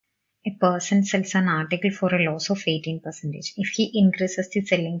A person sells an article for a loss of 18%. If he increases the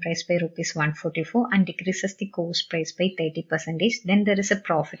selling price by rupees 144 and decreases the cost price by 30%, then there is a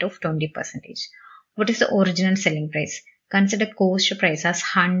profit of 20%. What is the original selling price? Consider cost price as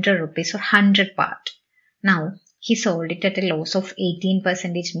 100 rupees or 100 part. Now, he sold it at a loss of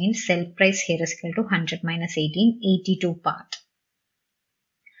 18%, means sell price here is equal to 100 minus 18, 82 part.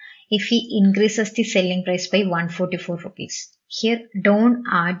 If he increases the selling price by 144 rupees, here don't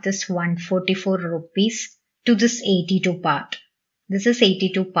add this 144 rupees to this 82 part. This is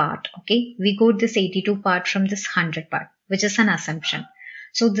 82 part, okay? We got this 82 part from this 100 part, which is an assumption.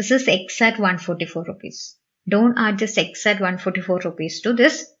 So this is exact 144 rupees. Don't add this exact 144 rupees to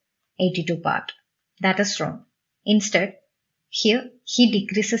this 82 part. That is wrong. Instead, here he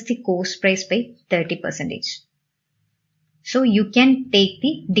decreases the cost price by 30%. So you can take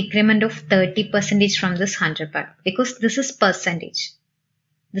the decrement of 30% from this 100 part because this is percentage.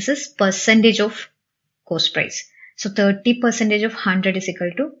 This is percentage of cost price. So 30% of 100 is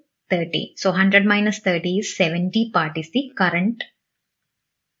equal to 30. So 100 minus 30 is 70 part is the current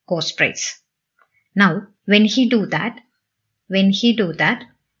cost price. Now when he do that,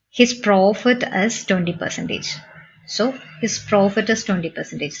 his profit is 20%. So his profit is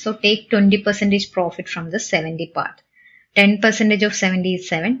 20%. So take 20% profit from the 70 part. 10% of 70 is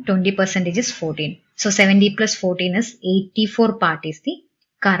 7, 20% is 14. So 70 plus 14 is 84 part is the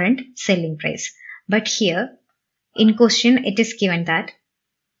current selling price. But here in question it is given that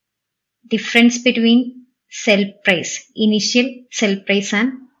difference between sell price, initial sell price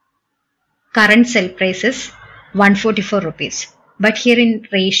and current sell price is 144 rupees. But here in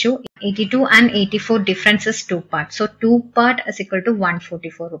ratio 82 and 84 difference is 2 part. So 2 part is equal to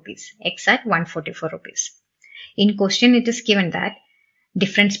 144 rupees. Exact 144 rupees. In question it is given that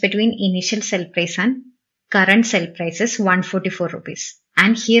difference between initial sell price and current sell price is 144 rupees.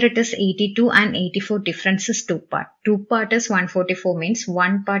 And here it is 82 and 84 difference is 2 part. 2 part is 144 means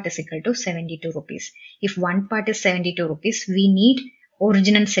 1 part is equal to 72 rupees. If 1 part is 72 rupees, we need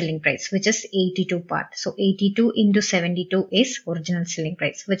original selling price which is 82 part. So 82 into 72 is original selling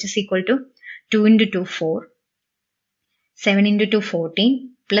price which is equal to 2 into 2 4, 7 into 2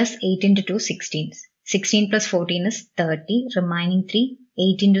 14 plus 8 into 2 16. 16 plus 14 is 30, remaining 3,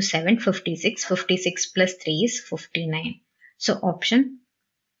 8 into 7, 56, 56 plus 3 is 59. So option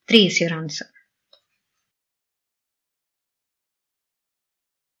 3 is your answer.